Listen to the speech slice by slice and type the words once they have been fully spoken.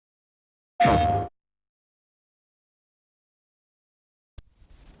Kia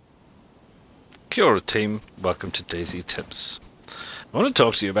ora team, welcome to DayZ Tips. I want to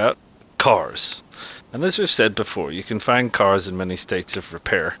talk to you about cars. And as we've said before, you can find cars in many states of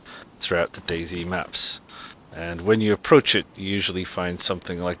repair throughout the DayZ maps. And when you approach it, you usually find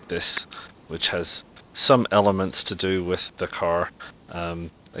something like this, which has some elements to do with the car.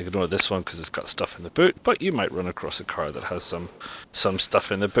 Ignore this one because it's got stuff in the boot, but you might run across a car that has some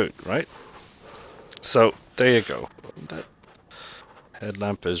stuff in the boot, right? So there you go. That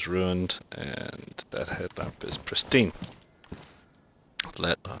headlamp is ruined and that headlamp is pristine.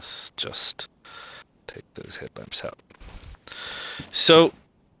 Let us just take those headlamps out. So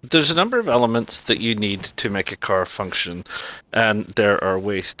there's a number of elements that you need to make a car function, and there are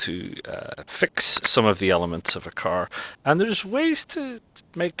ways to fix some of the elements of a car, and there's ways to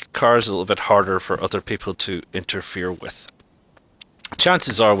make cars a little bit harder for other people to interfere with.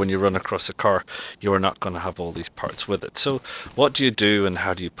 Chances are when you run across a car, you are not going to have all these parts with it. So what do you do and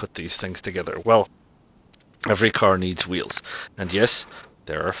how do you put these things together? Well, every car needs wheels. And yes,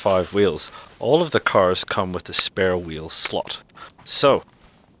 there are 5 wheels. All of the cars come with a spare wheel slot. So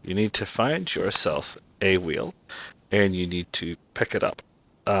you need to find yourself a wheel and you need to pick it up.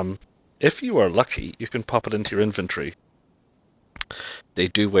 If you are lucky, you can pop it into your inventory. They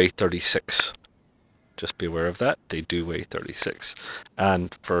do weigh 36. Just be aware of that. They do weigh 36.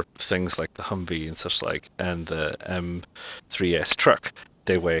 And for things like the Humvee and such like, and the M3S truck,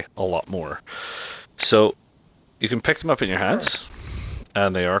 they weigh a lot more. So you can pick them up in your hands,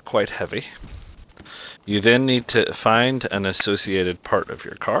 and they are quite heavy. You then need to find an associated part of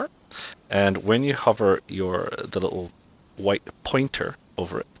your car, and when you hover the little white pointer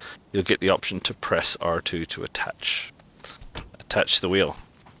over it, you'll get the option to press R2 to attach the wheel.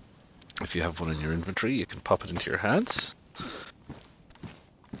 If you have one in your inventory, you can pop it into your hands.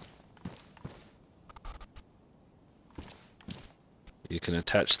 You can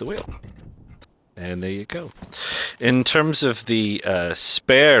attach the wheel. And there you go. In terms of the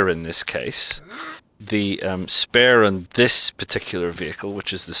spare in this case, the spare on this particular vehicle,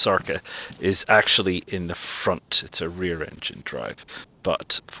 which is the Sarka, is actually in the front. It's a rear engine drive.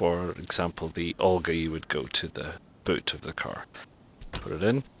 But for example, the Olga, you would go to the boot of the car. Put it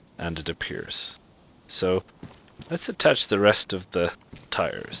in, and it appears. So let's attach the rest of the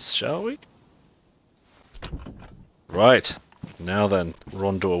tires, shall we? Right. Now then,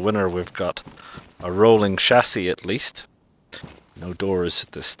 run to a winner. We've got a rolling chassis at least. No doors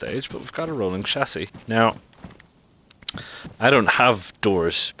at this stage, but we've got a rolling chassis. Now, I don't have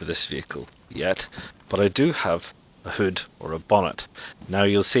doors for this vehicle yet, but I do have a hood or a bonnet. Now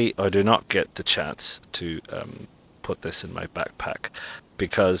you'll see I do not get the chance to put this in my backpack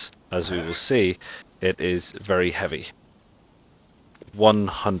because, as we will see, it is very heavy.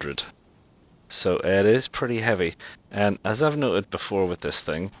 100. So it is pretty heavy, and as I've noted before with this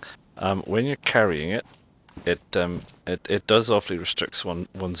thing, when you're carrying it, it does awfully restricts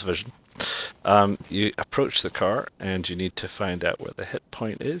one's vision. You approach the car and you need to find out where the hit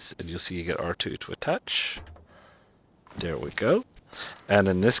point is, and you'll see you get R2 to attach. There we go. And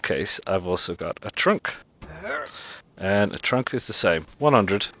in this case, I've also got a trunk. And a trunk is the same,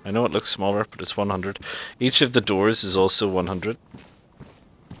 100. I know it looks smaller, but it's 100. Each of the doors is also 100.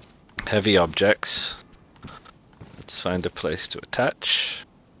 Heavy objects. Let's find a place to attach.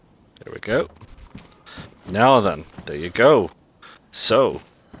 There we go. Now then, there you go. So,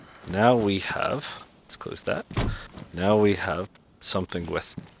 now we have, let's close that. Now we have something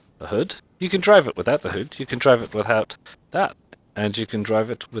with a hood. You can drive it without the hood. You can drive it without that. And you can drive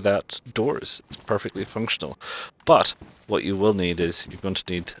it without doors. It's perfectly functional. But what you will need is, you're going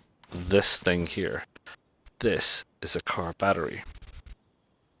to need this thing here. This is a car battery.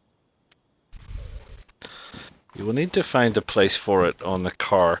 You will need to find the place for it on the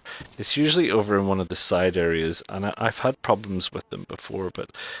car. It's usually over in one of the side areas, and I've had problems with them before, but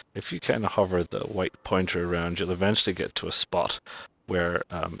if you kind of hover the white pointer around, you'll eventually get to a spot where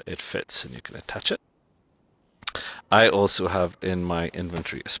it fits and you can attach it. I also have in my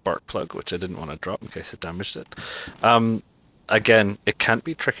inventory a spark plug, which I didn't want to drop in case I damaged it. Again, it can't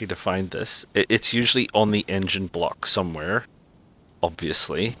be tricky to find this. It's usually on the engine block somewhere.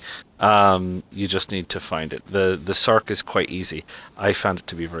 Obviously, you just need to find it. The Sark is quite easy. I found it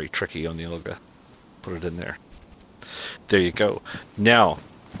to be very tricky on the Olga. Put it in there. There you go. Now,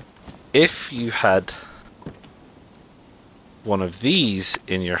 if you had one of these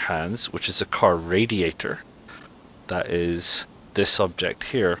in your hands, which is a car radiator, that is this object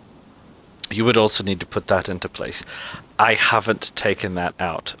here, you would also need to put that into place. I haven't taken that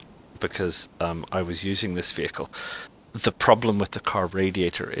out because I was using this vehicle. The problem with the car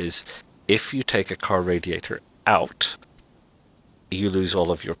radiator is if you take a car radiator out, you lose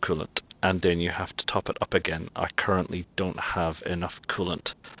all of your coolant, and then you have to top it up again. I currently don't have enough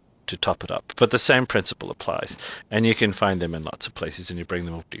coolant to top it up, but the same principle applies, and you can find them in lots of places, and you bring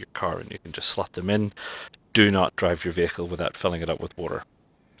them over to your car and you can just slot them in. Do not drive your vehicle without filling it up with water.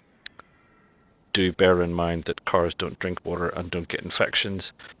 Do bear in mind that cars don't drink water and don't get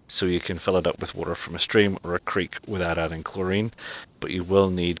infections, so you can fill it up with water from a stream or a creek without adding chlorine, but you will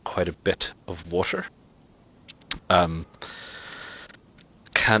need quite a bit of water.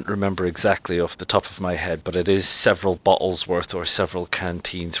 Can't remember exactly off the top of my head, but it is several bottles worth or several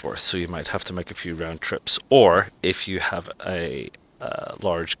canteens worth, so you might have to make a few round trips. Or if you have a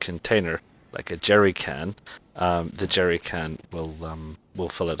large container like a jerry can, the jerry can will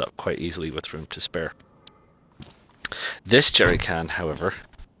fill it up quite easily with room to spare. This jerry can, however,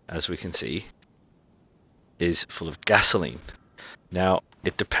 as we can see, is full of gasoline. Now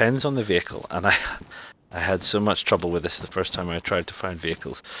it depends on the vehicle, and I had so much trouble with this the first time I tried to find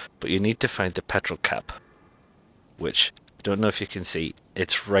vehicles, but you need to find the petrol cap, which I don't know if you can see,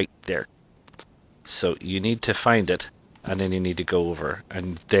 it's right there. So you need to find it, and then you need to go over,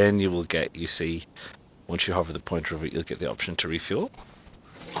 and then you will get, you see, once you hover the pointer over it, you'll get the option to refuel.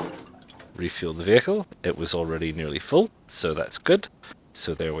 Refuel the vehicle. It was already nearly full, so that's good.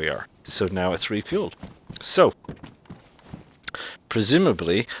 So there we are. So now it's refueled. So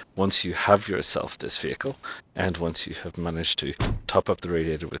presumably, once you have yourself this vehicle, and once you have managed to top up the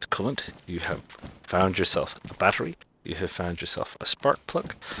radiator with coolant, you have found yourself a battery, you have found yourself a spark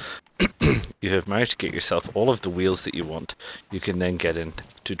plug, you have managed to get yourself all of the wheels that you want, you can then get in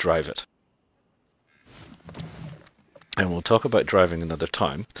to drive it. And we'll talk about driving another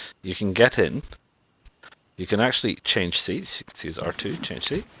time. You can get in, you can actually change seats. You can see it's R2, change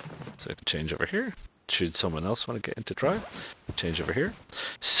seat. So I can change over here. Should someone else want to get into drive, change over here.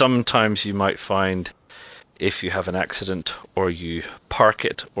 Sometimes you might find if you have an accident or you park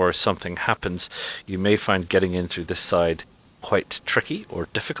it or something happens, you may find getting in through this side quite tricky or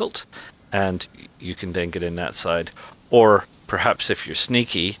difficult, and you can then get in that side. Or perhaps if you're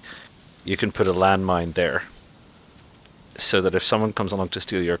sneaky, you can put a landmine there so that if someone comes along to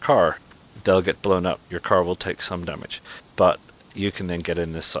steal your car, they'll get blown up. Your car will take some damage, but you can then get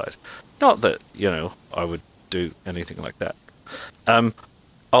in this side. Not that, you know, I would do anything like that.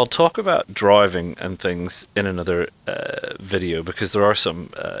 I'll talk about driving and things in another video, because there are some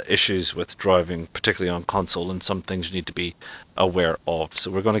issues with driving, particularly on console, and some things you need to be aware of. So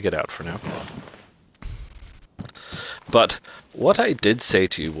we're going to get out for now. But what I did say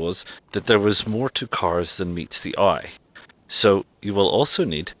to you was that there was more to cars than meets the eye. So you will also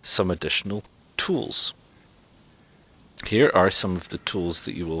need some additional tools. Here are some of the tools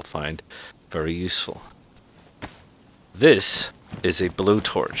that you will find very useful. This is a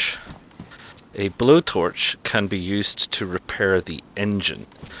blowtorch. A blowtorch can be used to repair the engine.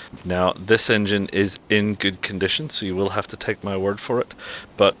 Now, this engine is in good condition, so you will have to take my word for it,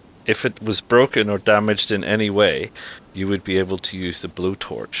 but if it was broken or damaged in any way, you would be able to use the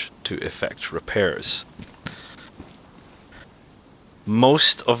blowtorch to effect repairs.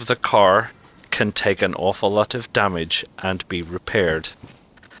 Most of the car can take an awful lot of damage and be repaired.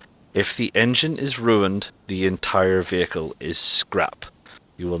 If the engine is ruined, the entire vehicle is scrap.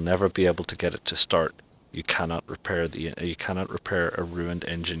 You will never be able to get it to start. You cannot repair a ruined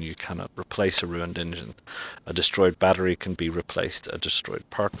engine. You cannot replace a ruined engine. A destroyed battery can be replaced. A destroyed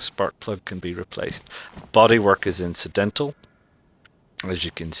spark plug can be replaced. Bodywork is incidental. As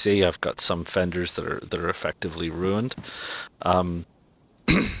you can see, I've got some fenders that are effectively ruined.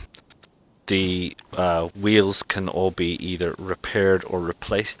 The wheels can all be either repaired or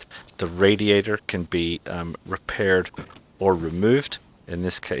replaced. The radiator can be repaired or removed. In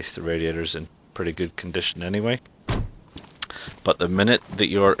this case, the radiator's in pretty good condition anyway. But the minute that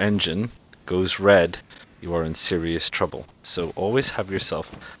your engine goes red, you are in serious trouble. So always have yourself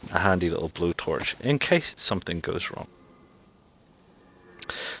a handy little blowtorch in case something goes wrong.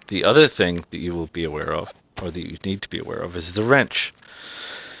 The other thing that you will be aware of, or that you need to be aware of, is the wrench.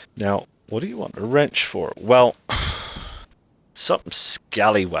 Now, what do you want a wrench for? Well, some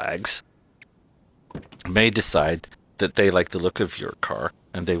scallywags may decide that they like the look of your car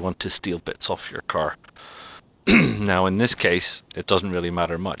and they want to steal bits off your car. Now, in this case, it doesn't really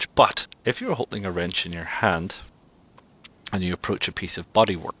matter much, but if you're holding a wrench in your hand and you approach a piece of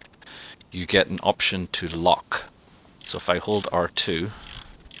bodywork, you get an option to lock. So if I hold R2,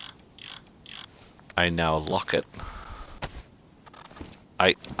 I now lock it.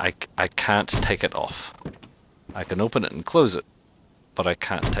 I can't take it off. I can open it and close it, but I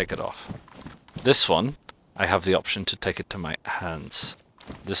can't take it off. This one, I have the option to take it to my hands.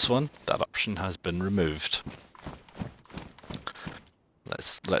 This one, that option has been removed.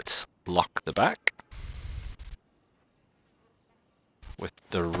 Let's lock the back with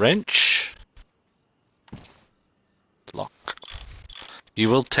the wrench. Lock. You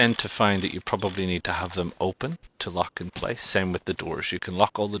will tend to find that you probably need to have them open to lock in place. Same with the doors. You can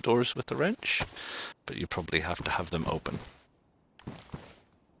lock all the doors with the wrench, but you probably have to have them open.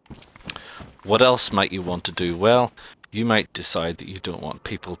 What else might you want to do? Well, you might decide that you don't want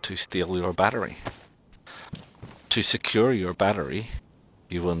people to steal your battery. To secure your battery,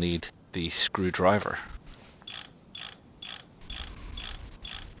 you will need the screwdriver.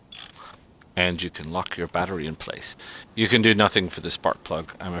 And you can lock your battery in place. You can do nothing for the spark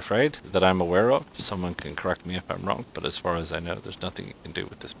plug, I'm afraid, that I'm aware of. Someone can correct me if I'm wrong, but as far as I know, there's nothing you can do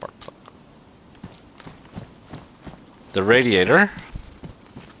with the spark plug. The radiator,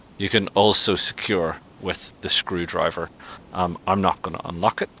 you can also secure with the screwdriver. I'm not going to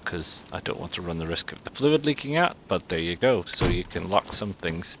unlock it because I don't want to run the risk of the fluid leaking out, but there you go. So you can lock some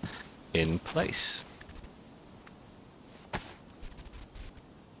things in place.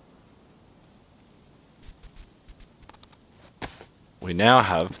 We now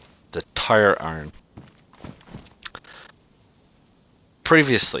have the tire iron.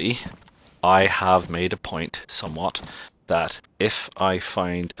 Previously, I have made a point somewhat that if I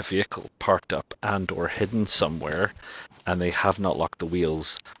find a vehicle parked up and or hidden somewhere and they have not locked the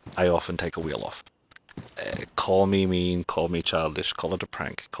wheels, I often take a wheel off. Call me mean, call me childish, call it a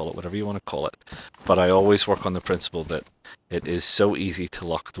prank, call it whatever you want to call it. But I always work on the principle that it is so easy to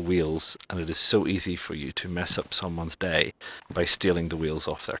lock the wheels, and it is so easy for you to mess up someone's day by stealing the wheels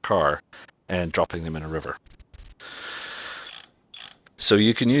off their car and dropping them in a river. So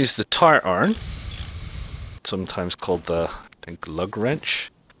you can use the tire iron, sometimes called the, I think, lug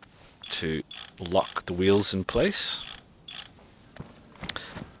wrench, to lock the wheels in place,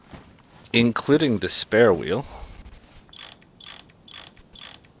 including the spare wheel.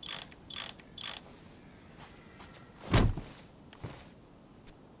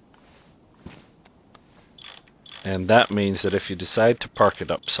 And that means that if you decide to park it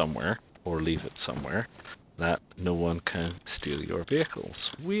up somewhere or leave it somewhere, that no one can steal your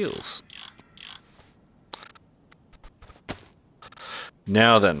vehicle's wheels.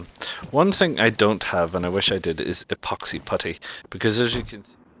 Now then, one thing I don't have, and I wish I did, is epoxy putty, because as you can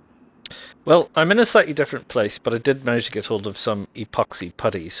see, well, I'm in a slightly different place, but I did manage to get hold of some epoxy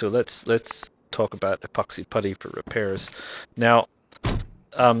putty. So let's talk about epoxy putty for repairs. Now,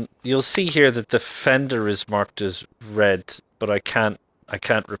 you'll see here that the fender is marked as red, but I can't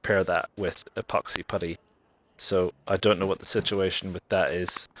repair that with epoxy putty. So I don't know what the situation with that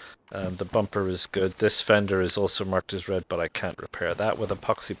is. The bumper is good. This fender is also marked as red, but I can't repair that with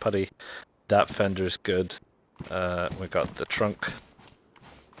epoxy putty. That fender's good. We got the trunk,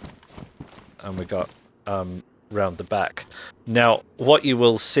 and we got round the back. Now, what you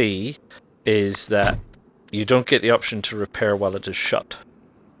will see is that you don't get the option to repair while it is shut.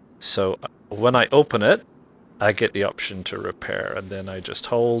 So when I open it, I get the option to repair, and then I just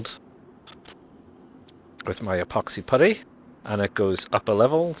hold with my epoxy putty, and it goes up a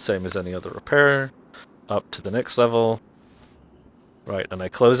level, same as any other repair, up to the next level, right, and I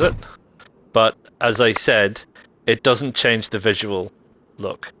close it. But as I said, it doesn't change the visual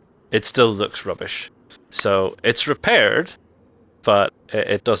look. It still looks rubbish. So it's repaired, but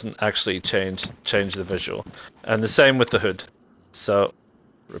it doesn't actually change the visual. And the same with the hood. So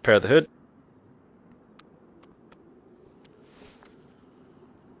repair the hood.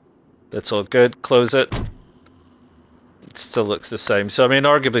 That's all good. Close it. It still looks the same. So I mean,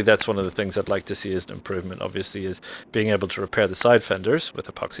 arguably that's one of the things I'd like to see as an improvement, obviously, is being able to repair the side fenders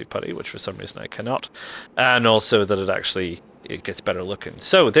with epoxy putty, which for some reason I cannot, and also that it gets better looking.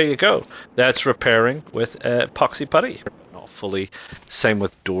 So there you go. That's repairing with epoxy putty. Not fully. Same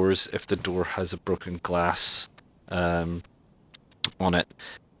with doors. If the door has a broken glass on it,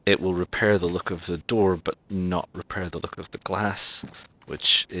 it will repair the look of the door, but not repair the look of the glass,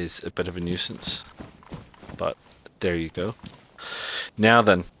 which is a bit of a nuisance. But there you go. Now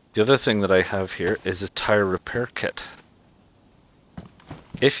then, the other thing that I have here is a tire repair kit.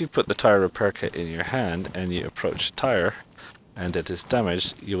 If you put the tire repair kit in your hand and you approach a tire and it is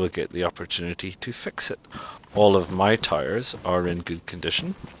damaged, you will get the opportunity to fix it. All of my tires are in good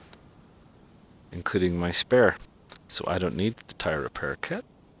condition, including my spare. So I don't need the tire repair kit,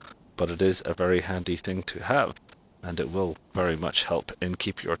 but it is a very handy thing to have, and it will very much help in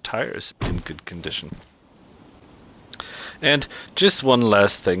keep your tires in good condition. And just one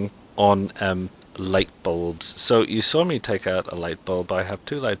last thing on light bulbs. So you saw me take out a light bulb. I have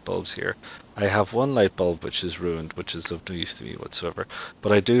 2 light bulbs here. I have one light bulb which is ruined, which is of no use to me whatsoever,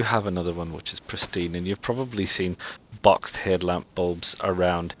 but I do have another one which is pristine, and you've probably seen boxed headlamp bulbs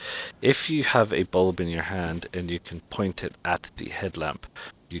around. If you have a bulb in your hand and you can point it at the headlamp,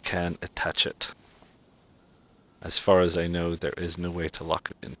 you can attach it. As far as I know, there is no way to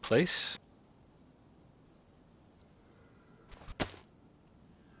lock it in place.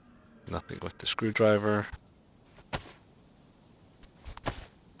 Nothing with the screwdriver.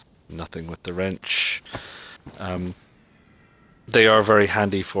 Nothing with the wrench. They are very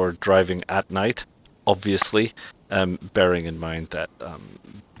handy for driving at night, obviously, bearing in mind that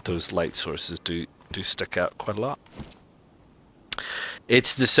those light sources do stick out quite a lot.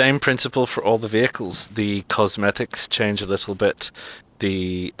 It's the same principle for all the vehicles. The cosmetics change a little bit.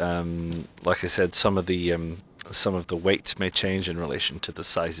 The like I said, some of the weights may change in relation to the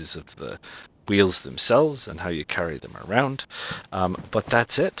sizes of the wheels themselves and how you carry them around. But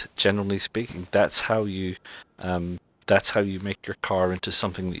that's it. Generally speaking, that's how you make your car into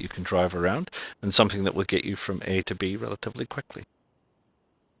something that you can drive around and something that will get you from A to B relatively quickly.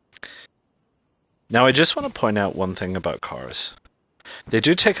 Now, I just want to point out one thing about cars. They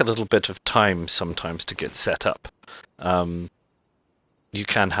do take a little bit of time sometimes to get set up. You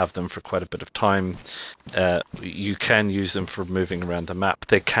can have them for quite a bit of time. You can use them for moving around the map.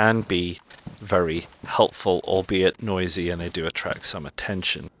 They can be very helpful, albeit noisy, and they do attract some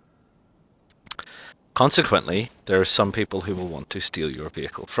attention. Consequently, there are some people who will want to steal your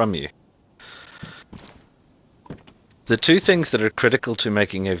vehicle from you. The 2 things that are critical to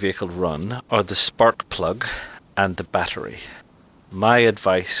making a vehicle run are the spark plug and the battery. My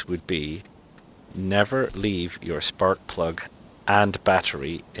advice would be never leave your spark plug and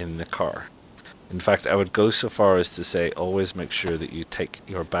battery in the car. In fact, I would go so far as to say always make sure that you take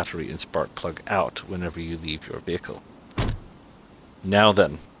your battery and spark plug out whenever you leave your vehicle. Now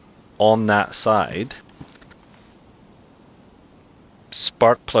then, on that side,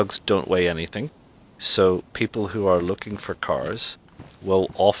 spark plugs don't weigh anything, so people who are looking for cars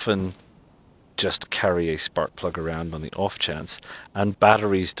will often just carry a spark plug around on the off chance, and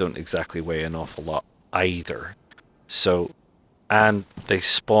batteries don't exactly weigh an awful lot either. So, and they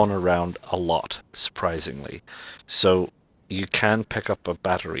spawn around a lot, surprisingly. So you can pick up a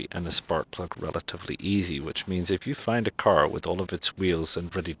battery and a spark plug relatively easy, which means if you find a car with all of its wheels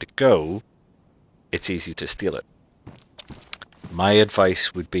and ready to go, it's easy to steal it. My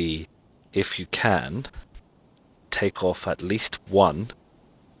advice would be, if you can, take off at least 1,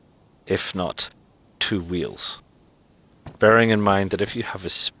 if not 2 wheels. Bearing in mind that if you have a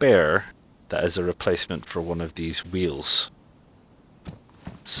spare, that is a replacement for one of these wheels.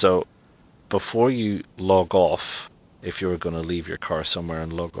 So before you log off, if you were going to leave your car somewhere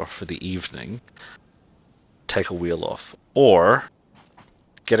and log off for the evening, take a wheel off. Or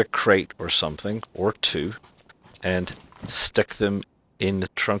get a crate or something, or 2, and stick them in the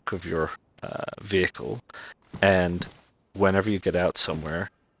trunk of your vehicle, and whenever you get out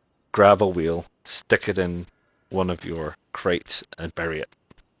somewhere, grab a wheel, stick it in one of your crates and bury it.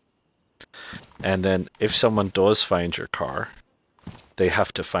 And then if someone does find your car, they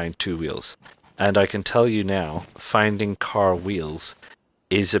have to find 2 wheels. And I can tell you now, finding car wheels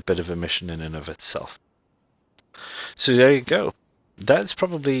is a bit of a mission in and of itself. So there you go. That's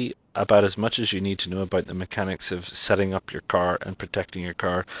probably about as much as you need to know about the mechanics of setting up your car and protecting your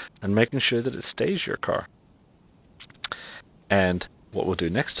car and making sure that it stays your car. And what we'll do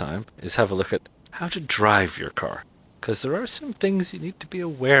next time is have a look at how to drive your car, because there are some things you need to be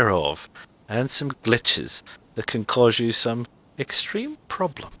aware of and some glitches that can cause you some extreme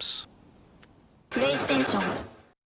problems. PlayStation